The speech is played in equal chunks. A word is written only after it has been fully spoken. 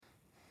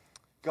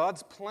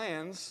God's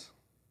plans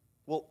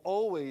will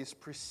always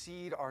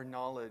precede our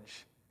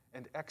knowledge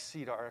and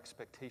exceed our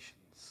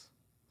expectations.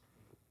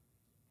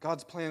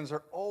 God's plans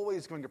are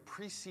always going to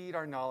precede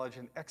our knowledge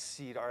and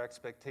exceed our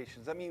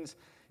expectations. That means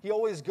He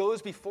always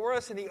goes before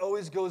us and He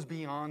always goes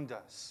beyond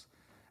us.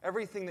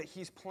 Everything that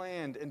He's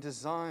planned and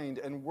designed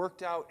and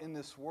worked out in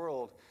this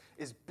world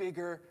is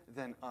bigger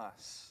than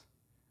us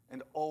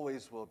and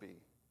always will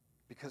be,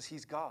 because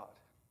He's God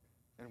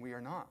and we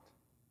are not.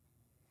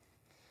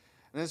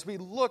 And as we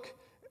look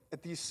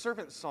at these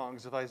servant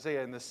songs of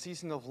Isaiah in the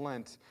season of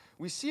Lent,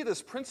 we see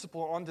this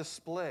principle on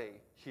display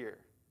here,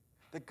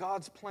 that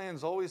God's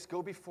plans always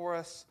go before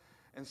us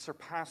and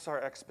surpass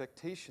our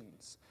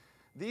expectations.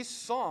 These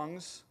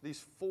songs,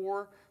 these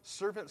 4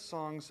 servant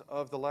songs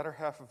of the latter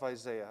half of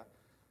Isaiah,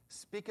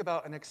 speak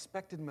about an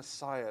expected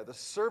Messiah, the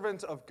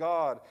servant of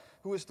God,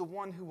 who is the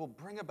one who will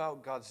bring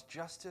about God's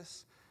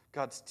justice,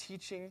 God's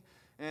teaching,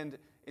 and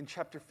in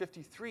chapter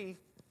 53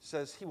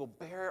 says He will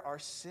bear our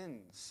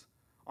sins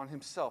on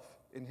Himself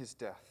in His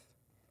death.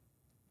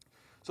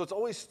 So it's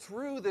always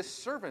through this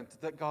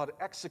servant that God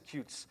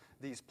executes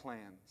these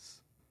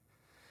plans.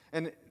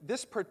 And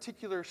this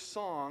particular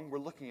song we're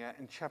looking at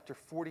in chapter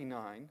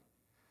 49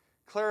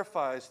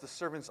 clarifies the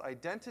servant's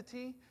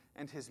identity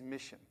and his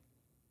mission.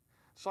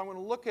 So I'm going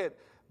to look at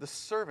the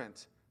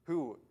servant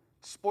who,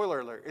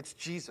 spoiler alert, it's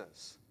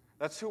Jesus.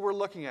 That's who we're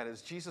looking at,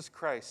 is Jesus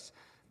Christ,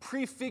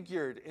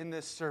 prefigured in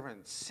this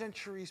servant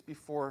centuries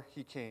before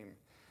He came.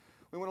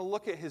 We want to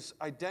look at His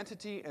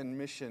identity and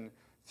mission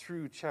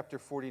through chapter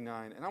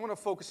 49. And I want to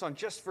focus on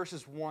just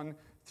verses 1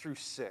 through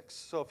 6.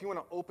 So if you want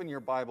to open your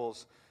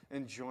Bibles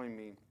and join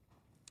me.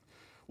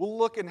 We'll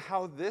look at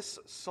how this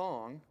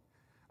song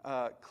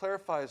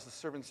clarifies the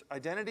servant's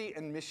identity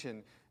and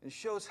mission and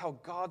shows how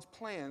God's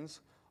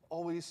plans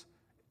always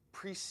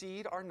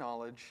precede our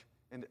knowledge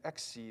and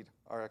exceed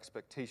our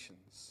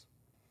expectations.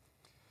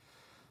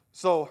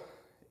 So,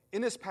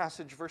 in this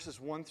passage, verses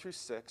 1 through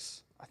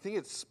 6, I think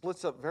it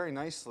splits up very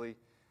nicely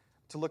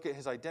to look at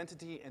His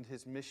identity and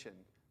His mission.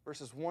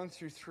 Verses 1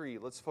 through 3,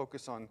 let's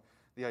focus on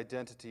the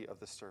identity of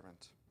the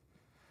servant.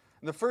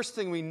 And the first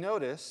thing we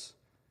notice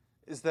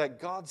is that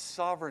God's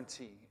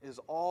sovereignty is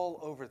all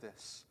over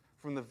this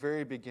from the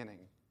very beginning.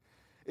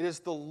 It is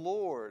the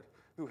Lord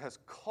who has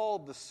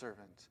called the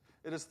servant.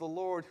 It is the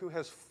Lord who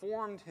has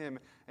formed him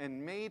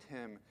and made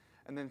him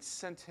and then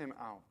sent him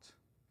out.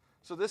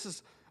 So this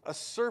is a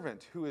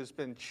servant who has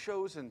been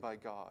chosen by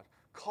God,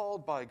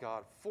 called by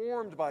God,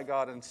 formed by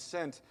God, and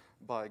sent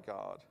by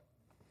God.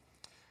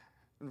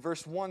 And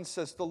verse 1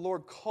 says, "The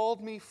Lord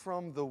called me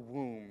from the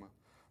womb.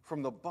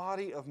 From the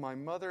body of my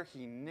mother,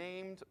 He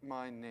named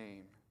my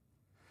name."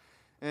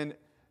 And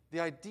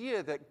the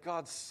idea that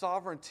God's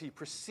sovereignty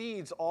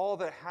precedes all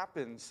that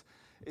happens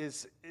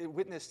is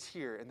witnessed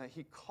here, and that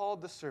He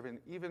called the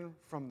servant even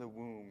from the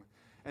womb.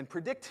 And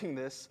predicting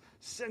this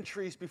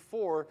centuries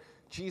before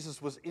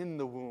Jesus was in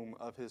the womb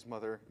of His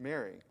mother,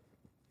 Mary.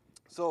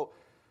 So,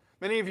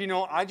 many of you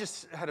know I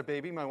just had a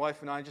baby. My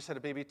wife and I just had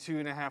a baby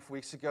 2.5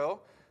 weeks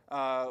ago,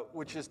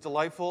 which is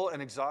delightful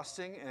and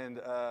exhausting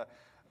and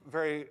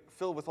very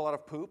filled with a lot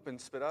of poop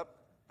and spit up.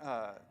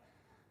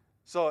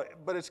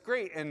 But it's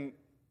great, and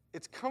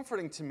it's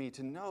comforting to me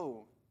to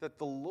know that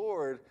the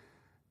Lord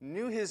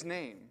knew His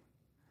name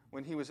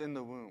when He was in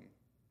the womb.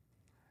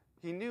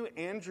 He knew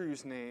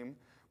Andrew's name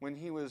when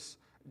he was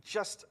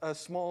just a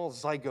small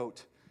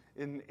zygote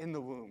in the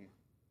womb.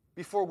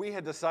 Before we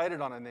had decided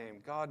on a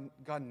name, God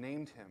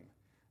named him,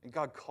 and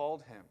God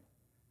called him.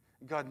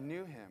 God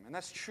knew him, and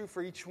that's true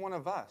for each one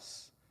of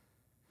us.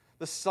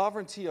 The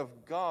sovereignty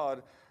of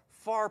God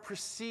far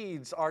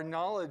precedes our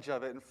knowledge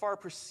of it and far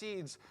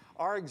precedes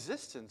our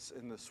existence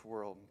in this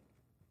world.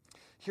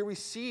 Here we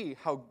see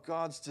how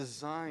God's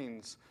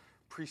designs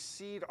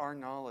precede our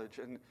knowledge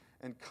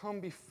and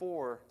come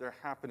before their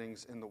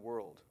happenings in the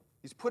world.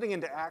 He's putting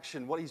into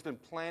action what He's been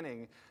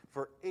planning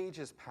for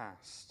ages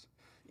past,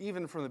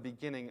 even from the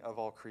beginning of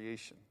all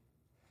creation.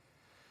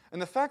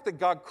 And the fact that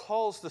God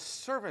calls the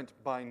servant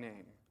by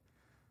name,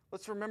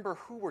 let's remember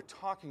who we're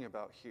talking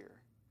about here.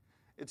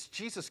 It's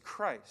Jesus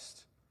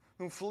Christ,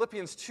 whom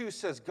Philippians 2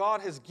 says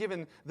God has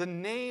given the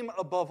name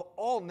above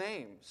all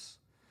names,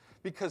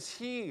 because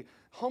He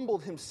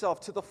humbled Himself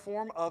to the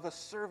form of a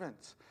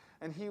servant,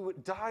 and He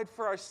died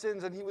for our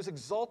sins, and He was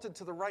exalted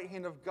to the right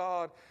hand of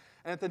God.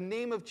 And at the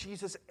name of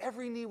Jesus,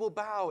 every knee will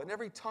bow and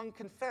every tongue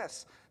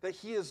confess that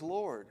He is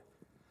Lord.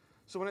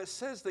 So when it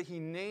says that He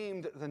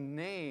named the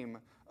name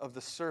of the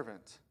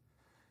servant,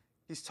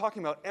 He's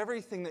talking about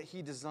everything that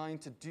He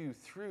designed to do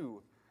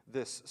through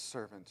this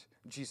servant,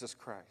 Jesus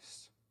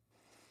Christ.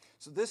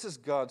 So this is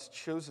God's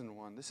chosen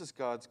one. This is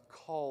God's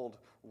called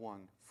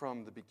one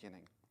from the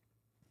beginning.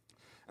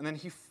 And then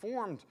He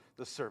formed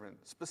the servant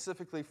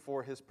specifically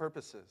for His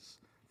purposes.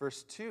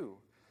 Verse 2,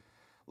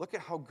 look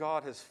at how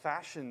God has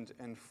fashioned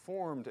and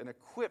formed and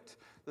equipped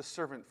the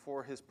servant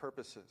for His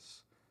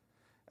purposes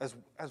as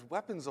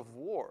weapons of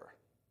war.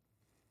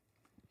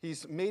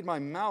 He's made my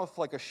mouth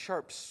like a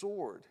sharp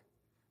sword.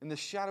 In the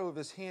shadow of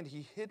His hand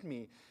He hid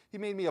me. He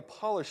made me a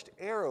polished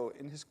arrow.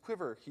 In His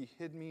quiver He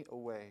hid me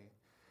away.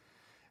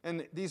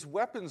 And these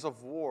weapons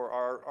of war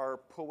are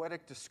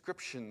poetic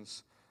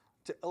descriptions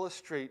to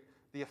illustrate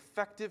the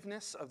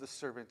effectiveness of the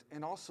servant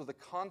and also the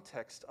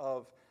context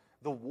of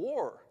the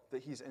war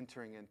that he's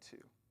entering into.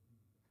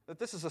 That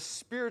this is a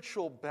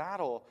spiritual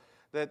battle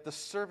that the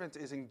servant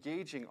is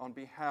engaging on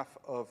behalf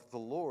of the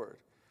Lord.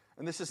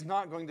 And this is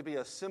not going to be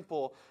a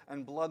simple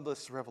and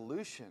bloodless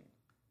revolution.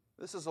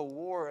 This is a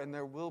war, and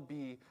there will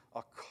be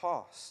a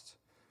cost,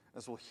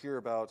 as we'll hear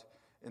about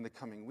in the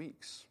coming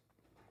weeks.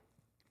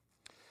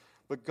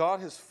 But God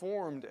has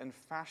formed and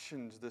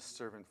fashioned this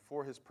servant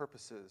for his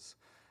purposes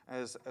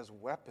as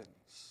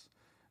weapons.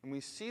 And we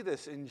see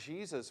this in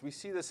Jesus. We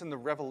see this in the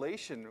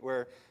Revelation,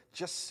 where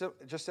just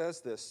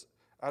as this,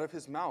 out of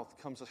his mouth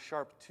comes a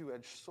sharp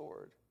two-edged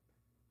sword.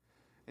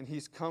 And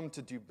he's come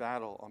to do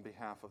battle on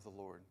behalf of the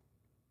Lord.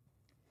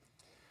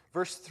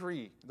 Verse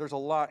 3, there's a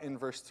lot in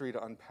verse 3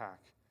 to unpack.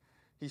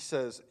 He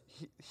says,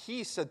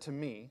 he said to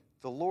me,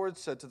 the Lord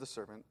said to the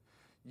servant,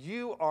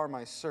 you are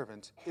my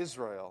servant,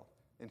 Israel,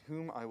 in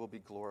whom I will be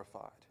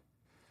glorified.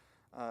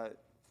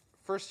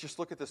 First, just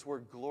look at this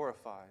word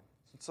glorified.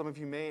 Some of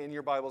you may, in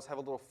your Bibles, have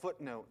a little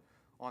footnote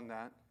on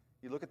that.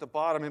 You look at the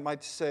bottom, it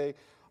might say,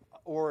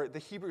 or the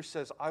Hebrew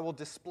says, I will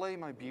display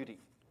my beauty.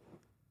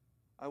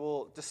 I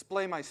will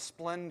display my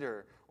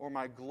splendor or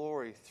my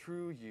glory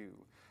through you.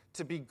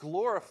 To be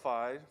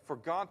glorified, for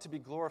God to be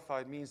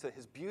glorified, means that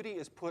his beauty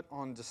is put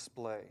on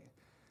display.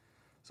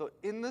 So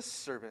in this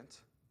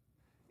servant,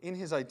 in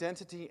his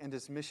identity and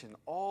his mission,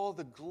 all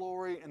the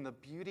glory and the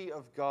beauty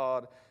of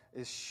God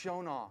is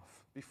shown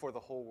off before the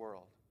whole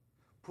world,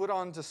 put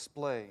on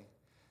display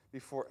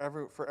for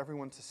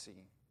everyone to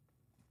see.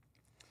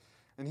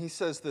 And he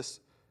says this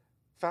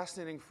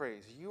fascinating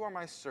phrase, you are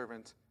my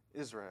servant,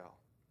 Israel.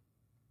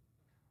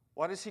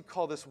 Why does he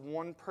call this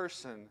one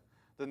person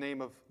the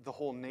name of the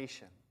whole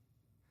nation?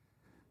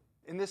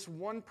 In this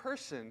one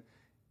person,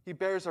 he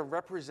bears a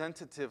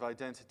representative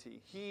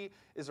identity. He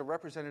is a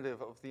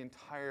representative of the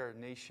entire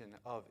nation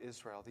of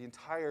Israel, the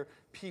entire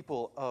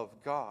people of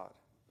God.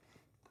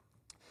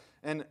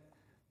 And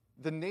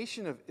the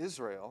nation of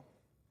Israel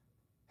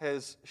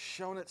has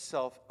shown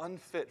itself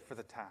unfit for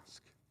the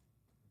task.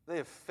 They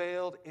have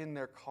failed in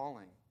their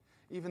calling.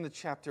 Even the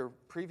chapter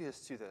previous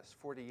to this,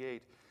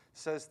 48,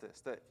 says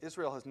this, that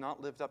Israel has not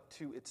lived up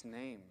to its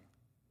name,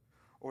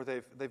 or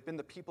they've been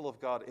the people of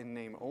God in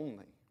name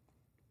only.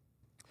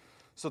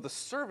 So the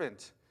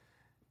servant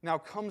now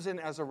comes in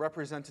as a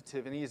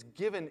representative, and he is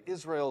given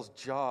Israel's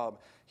job.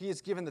 He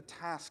is given the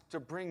task to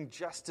bring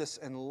justice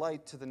and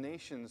light to the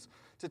nations,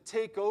 to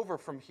take over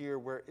from here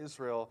where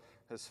Israel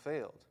has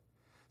failed.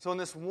 So in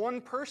this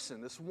one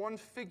person, this one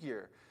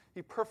figure,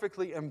 he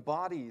perfectly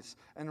embodies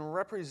and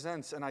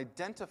represents and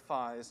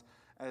identifies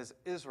as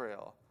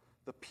Israel,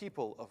 the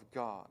people of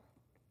God.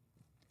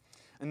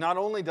 And not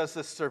only does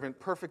this servant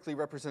perfectly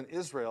represent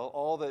Israel,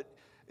 all that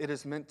it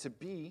is meant to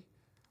be,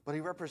 but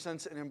he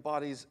represents and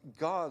embodies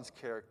God's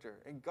character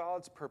and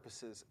God's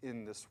purposes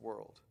in this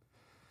world.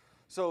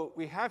 So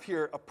we have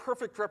here a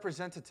perfect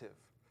representative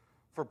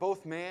for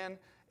both man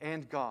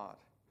and God.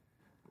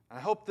 And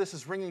I hope this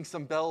is ringing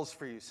some bells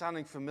for you,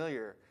 sounding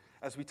familiar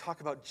as we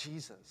talk about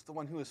Jesus, the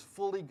one who is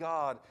fully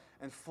God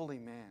and fully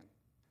man.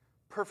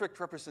 Perfect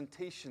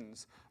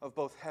representations of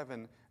both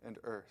heaven and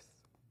earth.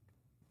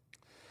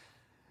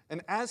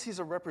 And as he's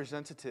a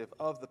representative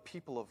of the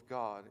people of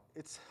God,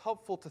 it's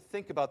helpful to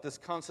think about this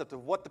concept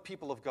of what the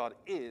people of God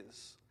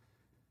is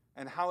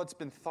and how it's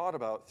been thought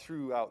about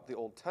throughout the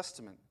Old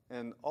Testament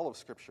and all of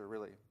Scripture,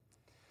 really.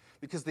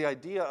 Because the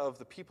idea of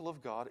the people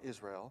of God,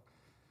 Israel,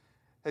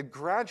 had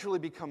gradually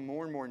become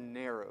more and more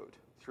narrowed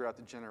throughout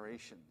the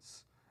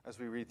generations as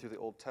we read through the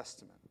Old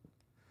Testament.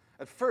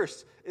 At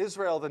first,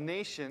 Israel, the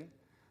nation,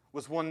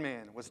 was one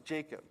man, was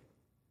Jacob.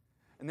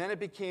 And then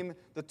it became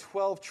the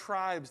 12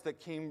 tribes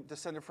that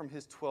descended from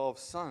his 12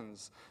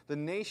 sons. The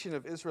nation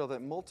of Israel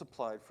that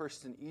multiplied,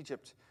 first in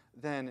Egypt,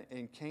 then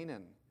in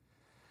Canaan.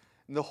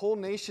 And the whole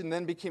nation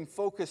then became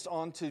focused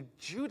onto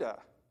Judah.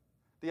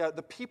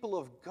 The people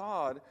of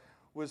God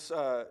was,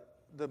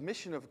 the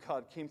mission of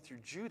God came through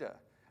Judah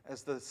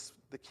as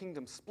the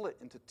kingdom split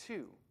into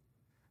two.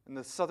 And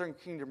the southern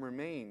kingdom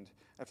remained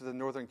after the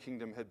northern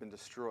kingdom had been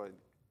destroyed.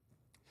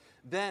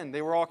 Then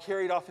they were all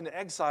carried off into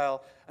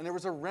exile, and there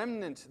was a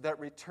remnant that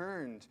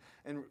returned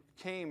and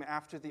came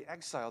after the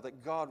exile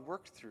that God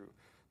worked through.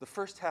 The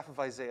first half of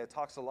Isaiah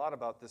talks a lot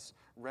about this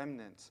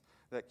remnant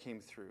that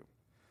came through.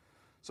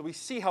 So we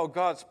see how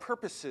God's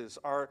purposes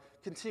are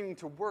continuing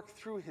to work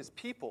through his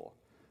people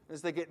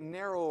as they get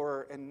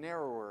narrower and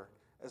narrower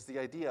as the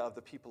idea of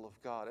the people of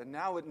God. And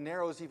now it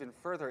narrows even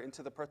further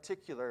into the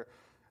particular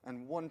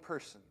and one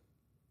person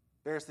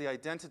bears the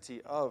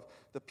identity of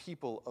the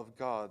people of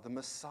God, the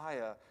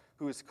Messiah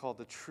who is called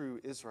the true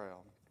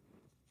Israel.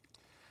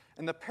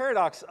 And the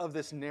paradox of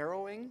this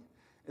narrowing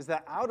is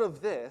that out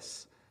of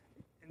this,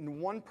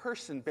 one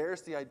person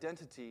bears the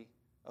identity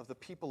of the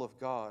people of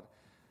God.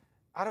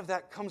 Out of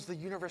that comes the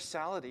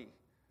universality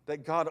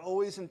that God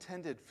always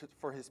intended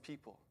for his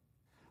people.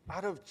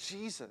 Out of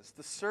Jesus,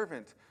 the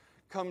servant,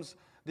 comes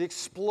the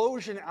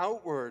explosion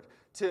outward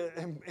to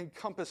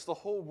encompass the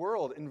whole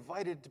world,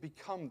 invited to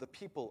become the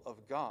people of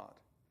God.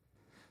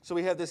 So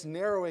we have this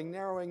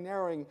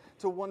narrowing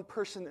to one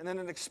person, and then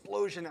an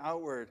explosion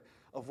outward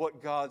of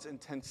what God's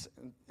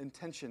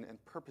intention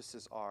and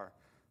purposes are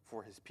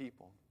for his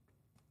people.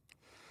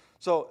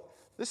 So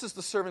this is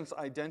the servant's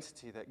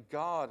identity that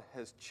God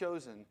has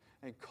chosen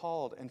and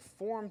called and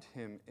formed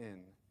him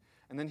in.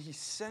 And then he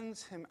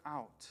sends him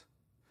out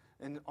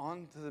and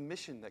on to the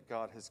mission that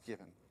God has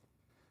given.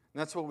 And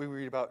that's what we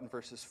read about in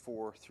verses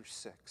 4 through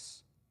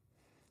 6.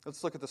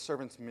 Let's look at the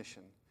servant's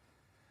mission.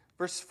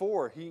 Verse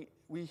 4,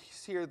 we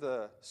hear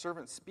the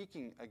servant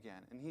speaking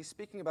again, and he's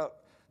speaking about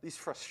these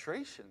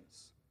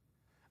frustrations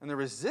and the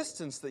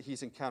resistance that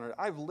he's encountered.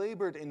 I've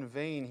labored in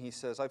vain, he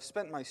says. I've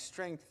spent my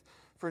strength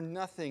for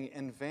nothing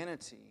and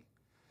vanity.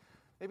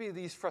 Maybe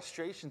these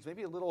frustrations,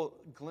 maybe a little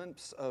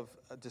glimpse of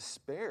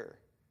despair.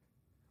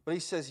 But he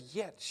says,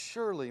 yet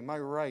surely my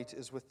right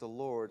is with the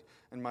Lord,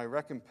 and my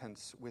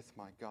recompense with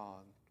my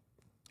God.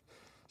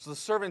 So the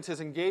servant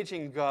is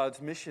engaging God's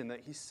mission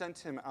that he sent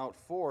him out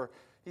for.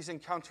 He's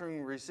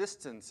encountering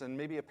resistance and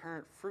maybe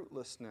apparent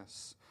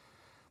fruitlessness.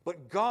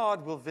 But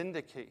God will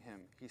vindicate him,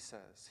 he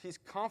says. He's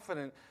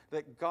confident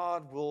that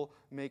God will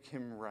make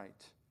him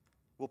right,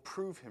 will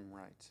prove him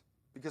right.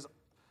 Because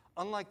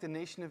unlike the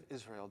nation of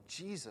Israel,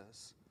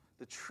 Jesus,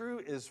 the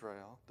true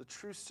Israel, the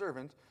true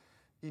servant,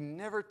 he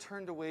never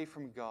turned away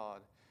from God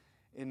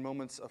in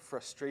moments of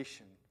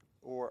frustration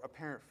or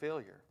apparent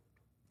failure.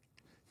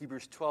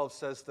 Hebrews 12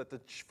 says that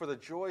for the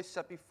joy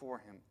set before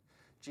him,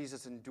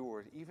 Jesus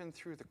endured, even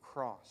through the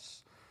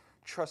cross,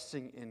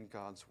 trusting in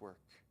God's work.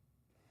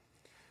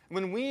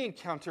 When we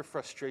encounter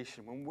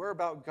frustration, when we're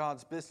about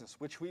God's business,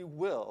 which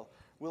we'll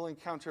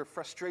encounter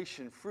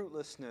frustration,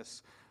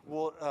 fruitlessness,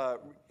 we'll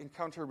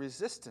encounter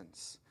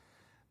resistance.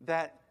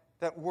 That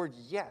word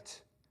yet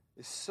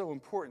is so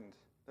important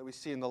that we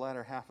see in the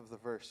latter half of the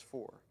verse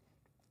 4.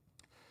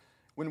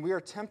 When we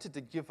are tempted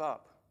to give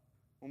up,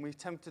 when we're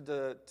tempted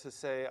to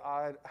say,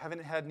 I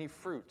haven't had any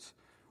fruit,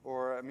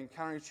 or I'm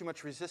encountering too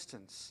much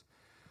resistance,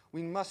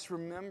 we must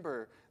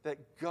remember that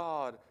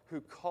God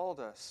who called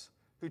us,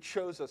 who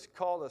chose us,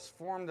 called us,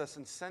 formed us,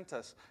 and sent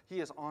us, he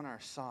is on our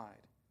side.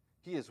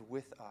 He is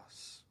with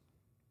us.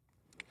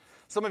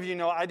 Some of you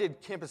know I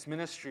did campus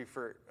ministry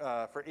for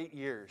 8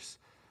 years,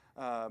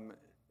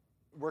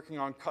 working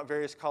on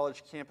various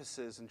college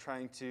campuses and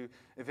trying to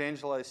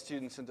evangelize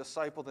students and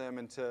disciple them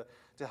and to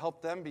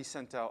help them be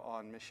sent out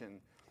on mission.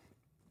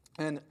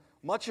 And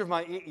much of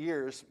my 8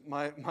 years,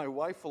 my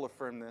wife will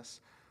affirm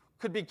this,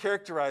 could be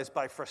characterized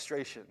by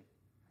frustration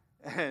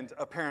and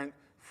apparent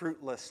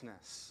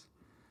fruitlessness.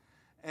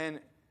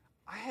 And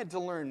I had to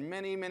learn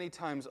many, many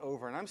times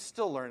over, and I'm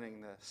still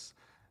learning this,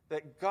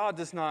 that God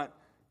does not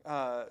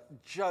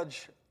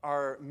judge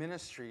our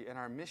ministry and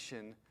our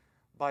mission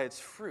by its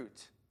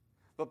fruit,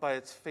 but by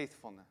its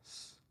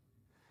faithfulness.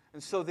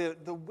 And so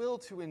the will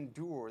to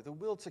endure, the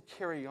will to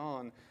carry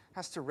on,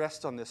 has to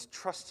rest on this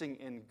trusting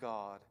in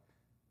God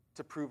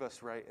to prove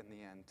us right in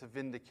the end, to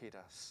vindicate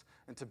us,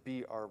 and to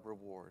be our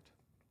reward.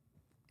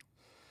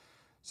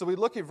 So we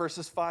look at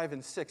verses 5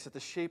 and 6 at the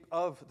shape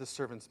of the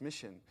servant's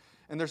mission.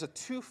 And there's a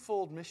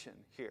twofold mission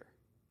here,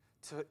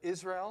 to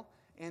Israel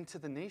and to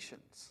the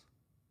nations.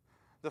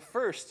 The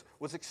first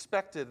was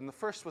expected, and the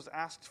first was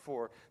asked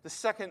for. The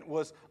second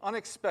was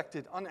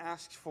unexpected,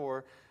 unasked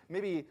for,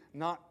 maybe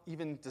not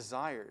even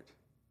desired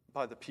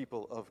by the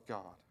people of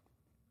God.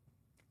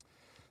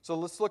 So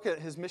let's look at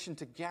his mission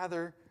to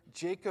gather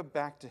Jacob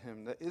back to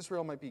him, that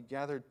Israel might be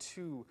gathered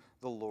to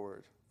the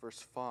Lord. Verse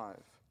 5.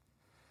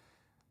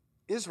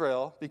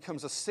 Israel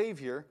becomes a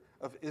savior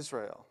of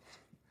Israel.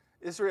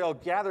 Israel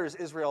gathers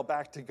Israel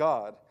back to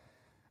God.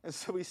 And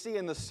so we see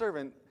in the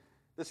servant,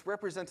 this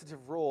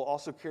representative role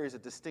also carries a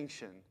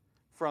distinction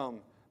from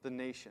the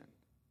nation,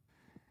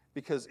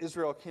 because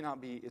Israel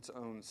cannot be its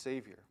own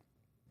savior.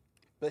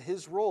 But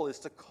his role is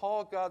to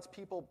call God's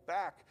people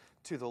back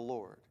to the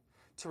Lord,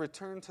 to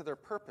return to their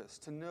purpose,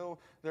 to know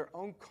their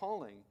own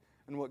calling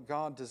and what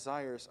God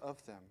desires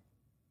of them.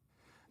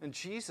 And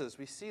Jesus,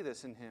 we see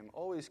this in him,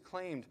 always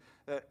claimed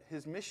that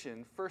his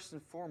mission, first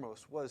and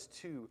foremost, was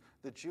to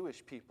the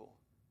Jewish people,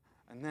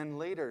 and then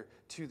later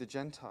to the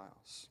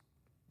Gentiles.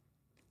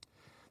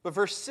 But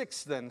verse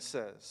 6 then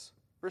says,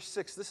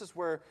 this is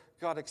where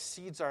God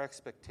exceeds our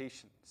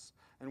expectations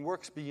and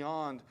works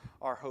beyond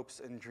our hopes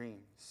and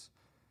dreams.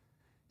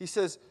 He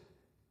says,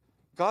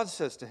 God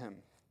says to him,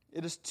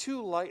 "It is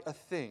too light a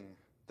thing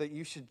that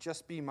you should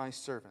just be my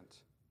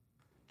servant,"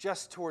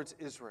 just towards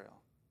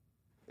Israel.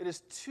 It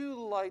is too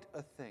light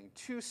a thing,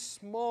 too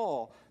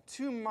small,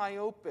 too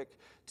myopic,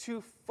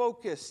 too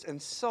focused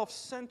and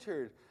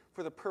self-centered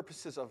for the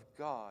purposes of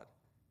God,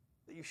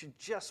 that you should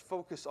just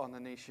focus on the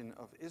nation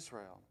of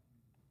Israel.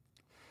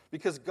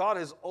 Because God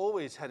has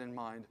always had in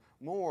mind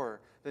more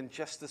than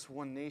just this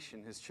one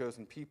nation, his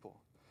chosen people.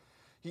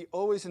 He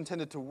always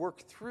intended to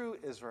work through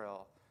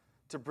Israel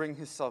to bring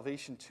his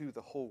salvation to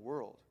the whole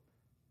world.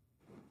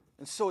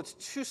 And so it's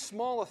too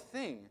small a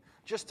thing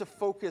just to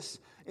focus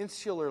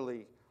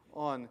insularly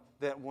on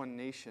that one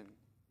nation.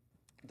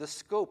 The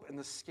scope and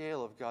the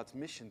scale of God's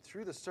mission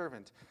through the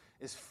servant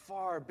is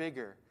far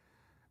bigger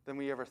than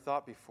we ever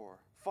thought before,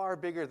 far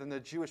bigger than the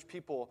Jewish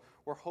people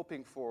were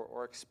hoping for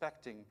or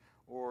expecting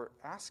or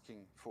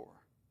asking for.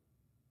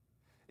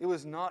 It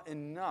was not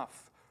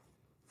enough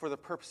for the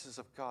purposes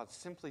of God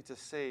simply to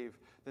save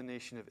the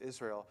nation of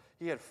Israel.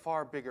 He had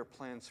far bigger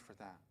plans for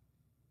that.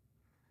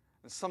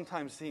 And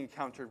sometimes he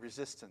encountered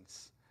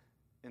resistance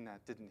in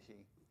that, didn't he?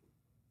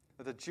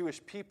 The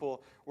Jewish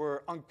people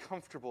were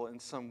uncomfortable in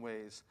some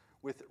ways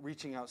with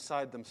reaching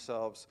outside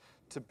themselves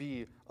to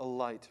be a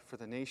light for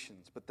the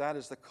nations. But that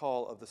is the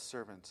call of the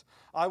servant.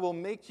 I will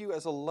make you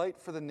as a light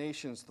for the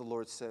nations, the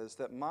Lord says,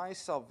 that my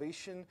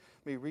salvation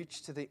may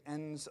reach to the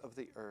ends of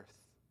the earth.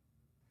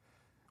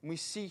 And we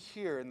see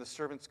here in the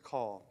servant's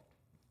call,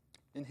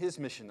 in his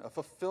mission, a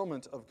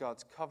fulfillment of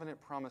God's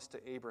covenant promise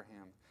to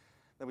Abraham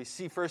that we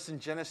see first in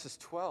Genesis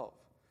 12,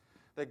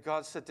 that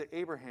God said to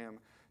Abraham,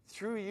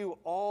 through you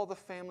all the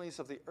families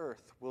of the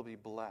earth will be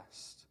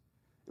blessed.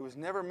 It was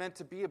never meant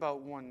to be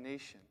about one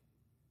nation.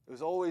 It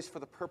was always for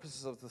the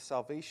purposes of the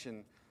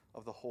salvation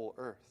of the whole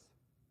earth.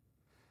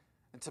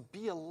 And to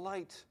be a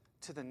light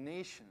to the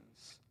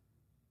nations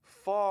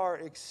far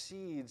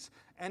exceeds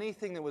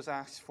anything that was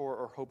asked for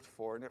or hoped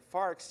for, and it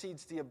far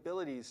exceeds the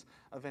abilities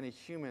of any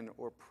human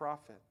or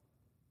prophet.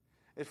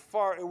 It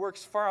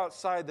works far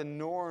outside the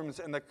norms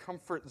and the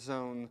comfort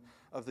zone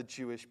of the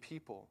Jewish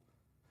people.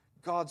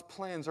 God's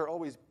plans are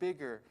always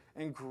bigger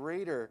and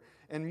greater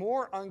and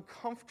more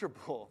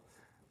uncomfortable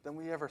than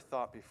we ever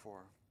thought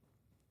before.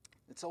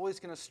 It's always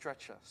going to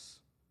stretch us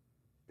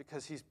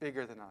because he's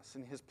bigger than us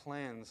and his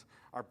plans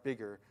are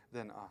bigger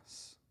than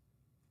us.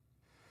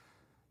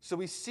 So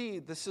we see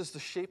this is the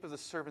shape of the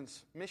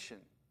servant's mission,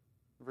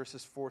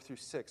 verses 4 through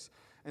 6.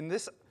 And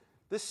this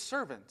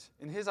servant,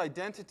 in his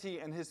identity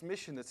and his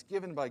mission that's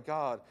given by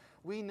God,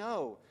 we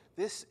know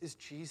this is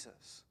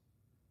Jesus.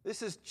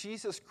 This is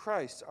Jesus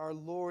Christ, our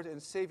Lord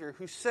and Savior,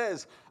 who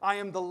says, I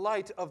am the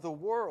light of the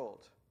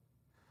world.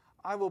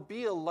 I will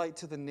be a light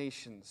to the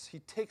nations. He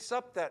takes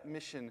up that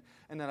mission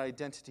and that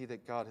identity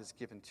that God has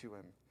given to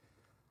him.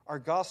 Our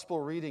gospel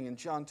reading in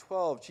John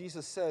 12,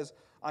 Jesus says,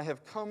 I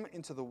have come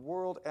into the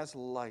world as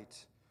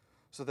light,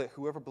 so that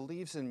whoever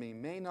believes in me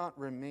may not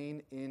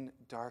remain in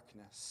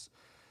darkness.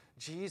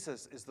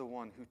 Jesus is the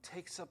one who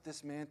takes up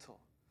this mantle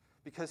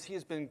because he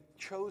has been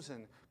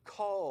chosen,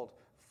 called,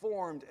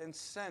 formed, and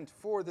sent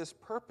for this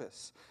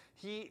purpose.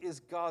 He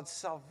is God's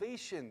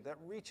salvation that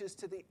reaches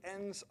to the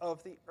ends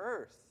of the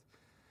earth.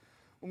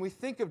 When we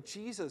think of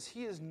Jesus,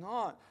 he is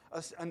not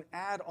an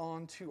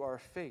add-on to our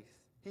faith.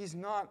 He's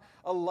not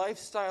a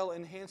lifestyle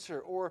enhancer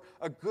or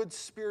a good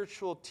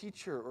spiritual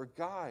teacher or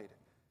guide.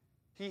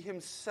 He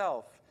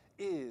himself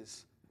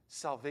is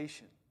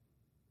salvation.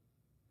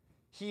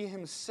 He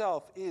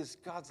himself is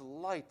God's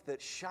light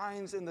that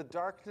shines in the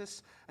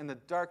darkness, and the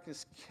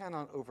darkness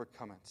cannot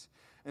overcome it.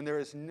 And there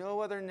is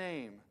no other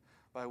name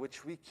by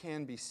which we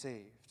can be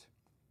saved.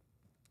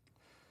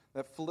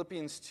 That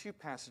Philippians 2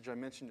 passage I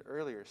mentioned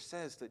earlier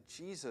says that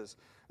Jesus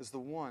is the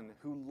one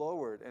who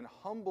lowered and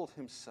humbled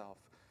himself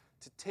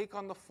to take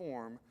on the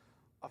form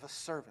of a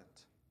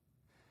servant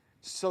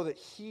so that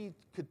he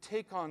could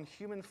take on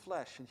human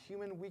flesh and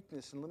human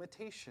weakness and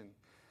limitation,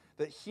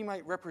 that he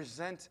might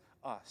represent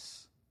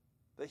us,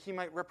 that he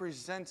might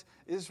represent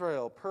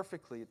Israel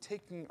perfectly,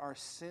 taking our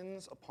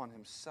sins upon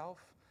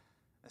himself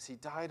as he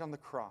died on the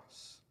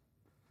cross,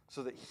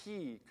 so that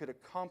he could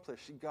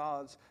accomplish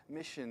God's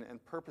mission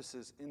and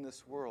purposes in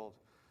this world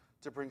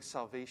to bring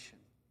salvation.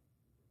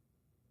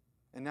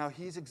 And now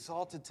he's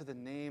exalted to the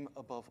name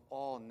above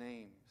all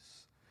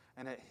names.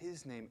 And at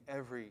his name,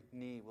 every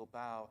knee will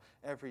bow,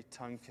 every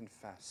tongue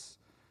confess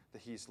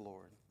that he's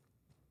Lord.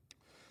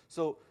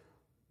 So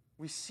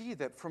we see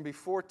that from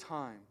before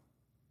time,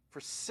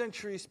 for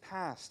centuries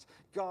past,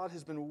 God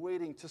has been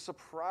waiting to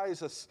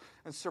surprise us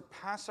and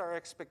surpass our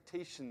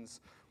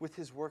expectations with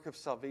his work of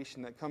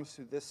salvation that comes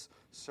through this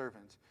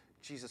servant,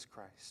 Jesus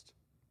Christ.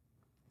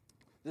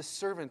 This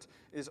servant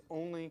is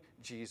only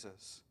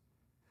Jesus.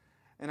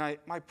 And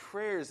my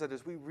prayer is that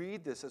as we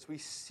read this, as we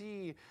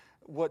see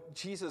what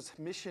Jesus'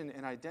 mission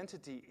and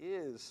identity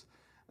is,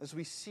 as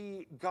we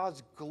see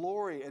God's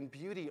glory and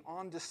beauty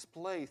on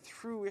display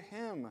through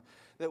him,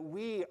 that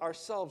we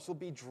ourselves will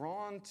be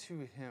drawn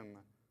to him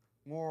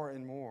more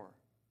and more.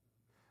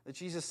 That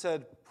Jesus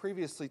said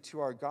previously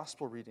to our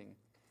gospel reading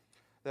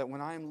that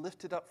when I am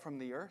lifted up from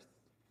the earth,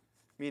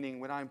 meaning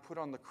when I am put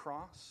on the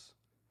cross,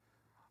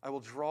 I will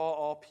draw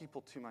all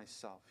people to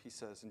myself, he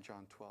says in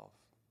John 12.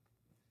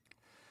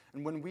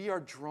 And when we are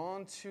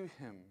drawn to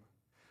him,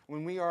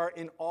 when we are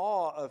in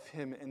awe of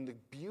him and the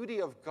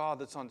beauty of God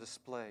that's on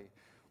display,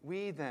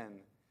 we then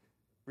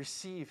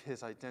receive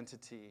his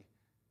identity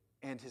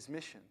and his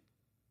mission.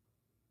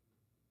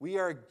 We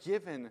are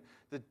given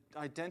the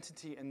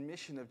identity and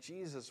mission of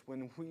Jesus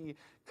when we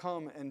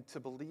come and to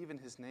believe in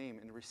his name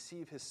and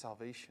receive his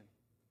salvation.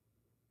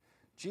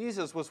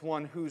 Jesus was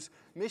one whose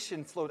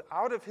mission flowed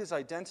out of his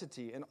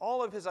identity, and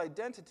all of his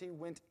identity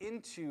went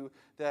into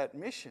that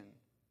mission.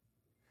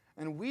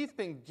 And we've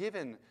been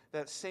given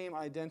that same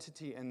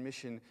identity and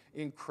mission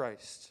in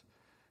Christ.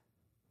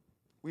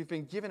 We've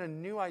been given a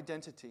new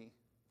identity,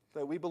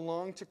 that we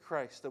belong to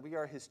Christ, that we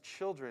are his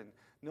children,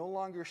 no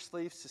longer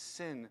slaves to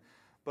sin,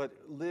 but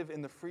live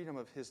in the freedom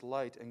of his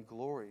light and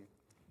glory.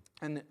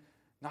 And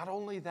not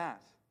only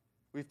that,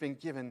 we've been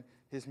given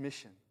his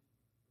mission.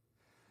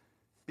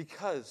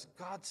 Because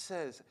God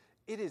says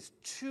it is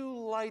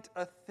too light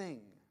a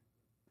thing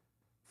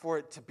for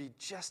it to be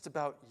just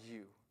about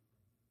you.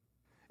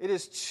 It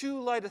is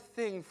too light a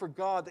thing for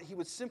God that he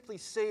would simply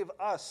save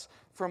us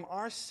from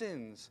our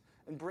sins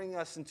and bring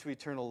us into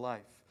eternal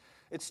life.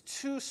 It's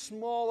too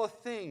small a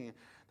thing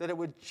that it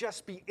would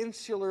just be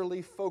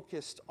insularly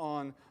focused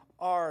on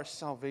our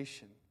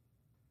salvation.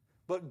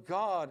 But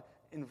God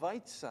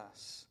invites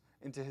us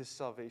into his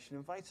salvation,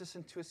 invites us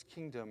into his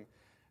kingdom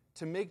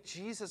to make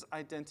Jesus'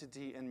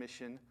 identity and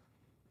mission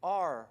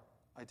our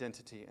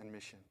identity and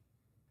mission.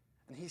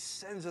 And he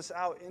sends us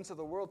out into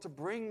the world to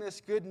bring this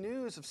good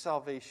news of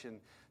salvation,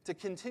 to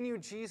continue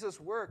Jesus'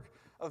 work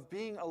of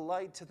being a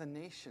light to the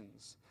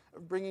nations,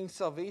 of bringing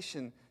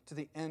salvation to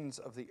the ends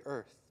of the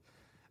earth.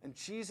 And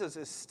Jesus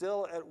is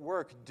still at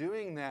work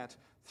doing that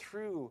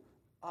through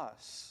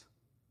us,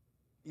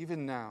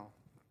 even now.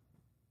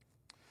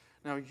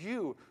 Now,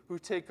 you who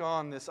take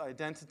on this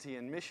identity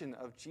and mission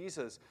of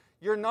Jesus,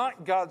 you're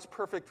not God's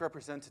perfect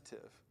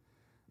representative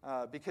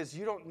because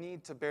you don't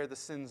need to bear the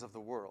sins of the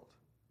world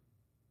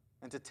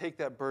and to take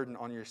that burden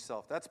on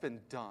yourself. That's been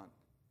done.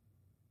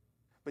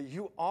 But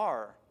you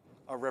are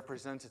a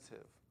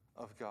representative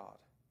of God.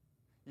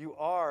 You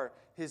are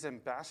his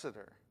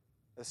ambassador,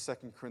 as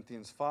 2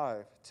 Corinthians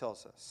 5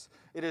 tells us.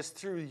 It is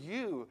through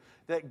you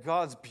that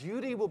God's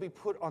beauty will be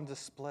put on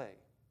display,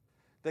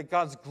 that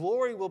God's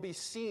glory will be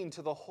seen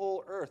to the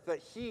whole earth, that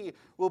he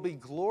will be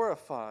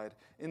glorified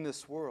in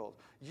this world.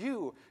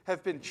 You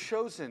have been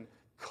chosen,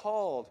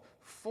 called,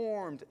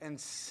 formed, and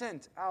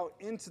sent out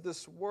into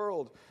this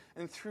world.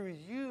 And through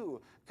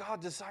you,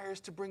 God desires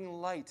to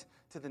bring light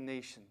to the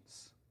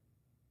nations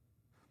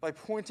by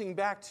pointing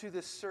back to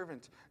this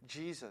servant,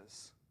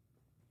 Jesus.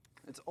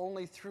 It's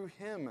only through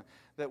him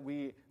that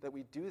we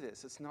do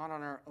this. It's not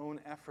on our own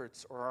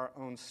efforts or our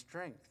own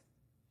strength.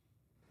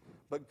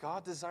 But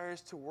God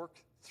desires to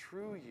work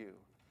through you,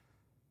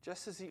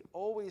 just as he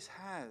always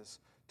has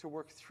to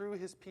work through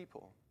his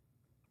people.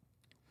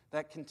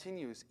 That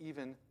continues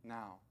even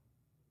now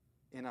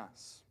in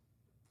us.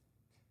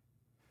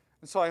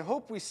 And so I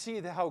hope we see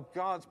how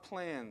God's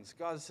plans,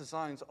 God's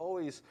designs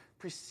always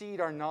precede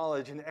our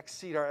knowledge and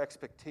exceed our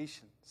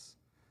expectations.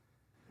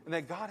 And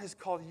that God has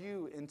called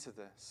you into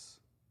this.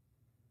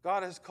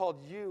 God has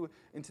called you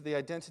into the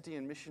identity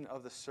and mission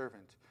of the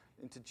servant,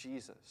 into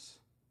Jesus.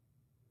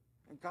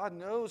 And God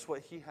knows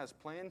what he has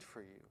planned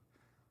for you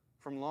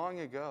from long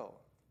ago.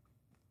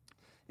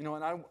 You know,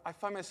 and I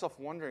find myself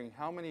wondering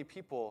how many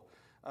people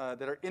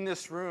that are in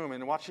this room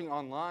and watching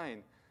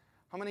online,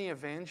 how many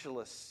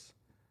evangelists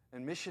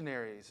and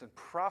missionaries and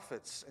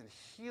prophets and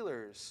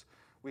healers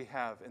we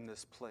have in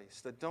this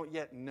place that don't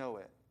yet know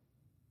it.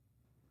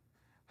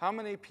 How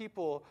many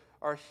people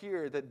are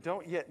here that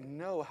don't yet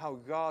know how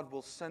God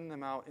will send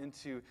them out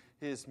into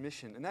his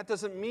mission? And that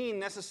doesn't mean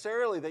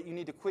necessarily that you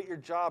need to quit your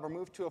job or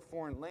move to a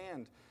foreign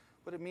land,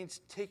 but it means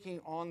taking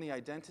on the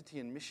identity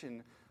and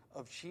mission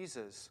of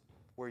Jesus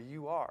where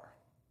you are.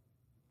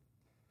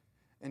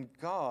 And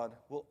God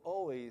will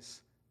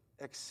always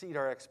exceed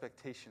our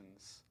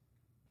expectations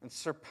and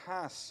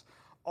surpass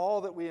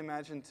all that we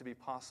imagine to be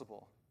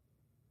possible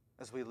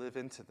as we live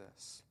into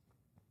this.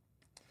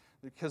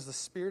 Because the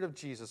Spirit of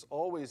Jesus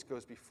always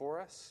goes before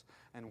us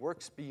and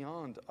works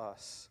beyond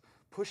us,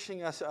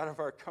 pushing us out of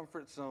our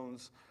comfort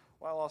zones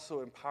while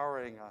also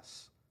empowering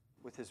us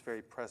with his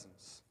very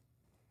presence.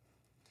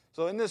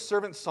 So in this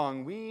servant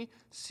song, we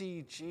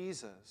see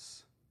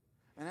Jesus.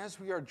 And as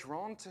we are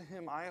drawn to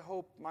him, I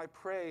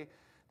pray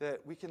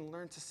that we can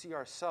learn to see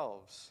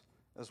ourselves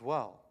as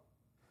well.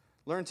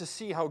 Learn to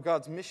see how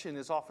God's mission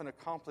is often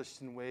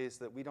accomplished in ways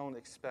that we don't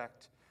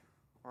expect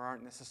or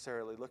aren't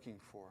necessarily looking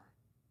for.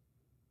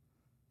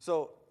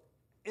 So,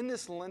 in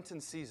this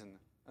Lenten season,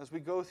 as we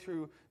go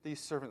through these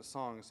servant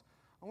songs,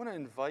 I want to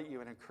invite you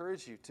and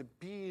encourage you to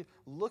be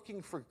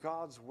looking for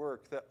God's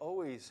work that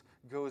always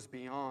goes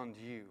beyond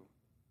you,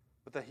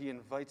 but that he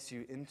invites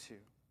you into.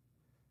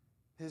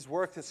 His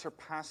work that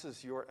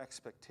surpasses your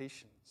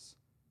expectations.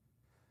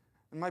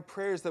 And my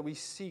prayer is that we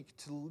seek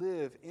to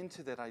live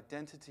into that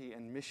identity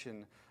and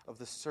mission of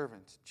the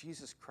servant,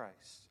 Jesus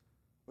Christ,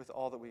 with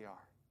all that we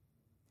are.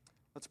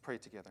 Let's pray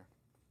together.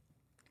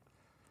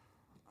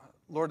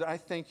 Lord, I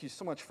thank you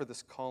so much for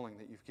this calling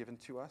that you've given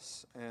to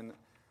us. And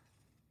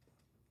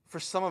for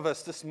some of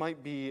us, this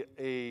might be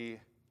a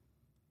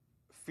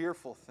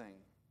fearful thing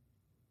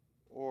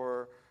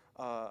or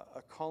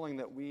a calling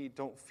that we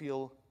don't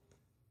feel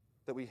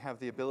that we have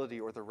the ability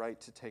or the right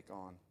to take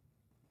on,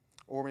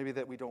 or maybe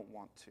that we don't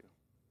want to.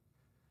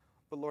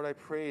 But Lord, I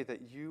pray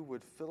that you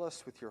would fill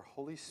us with your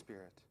Holy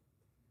Spirit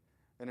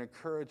and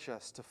encourage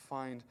us to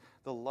find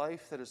the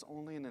life that is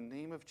only in the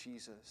name of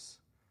Jesus,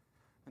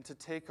 and to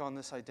take on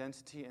this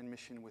identity and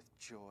mission with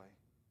joy.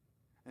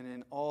 And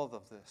in all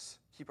of this,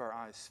 keep our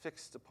eyes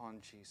fixed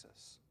upon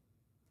Jesus,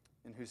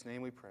 in whose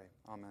name we pray.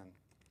 Amen.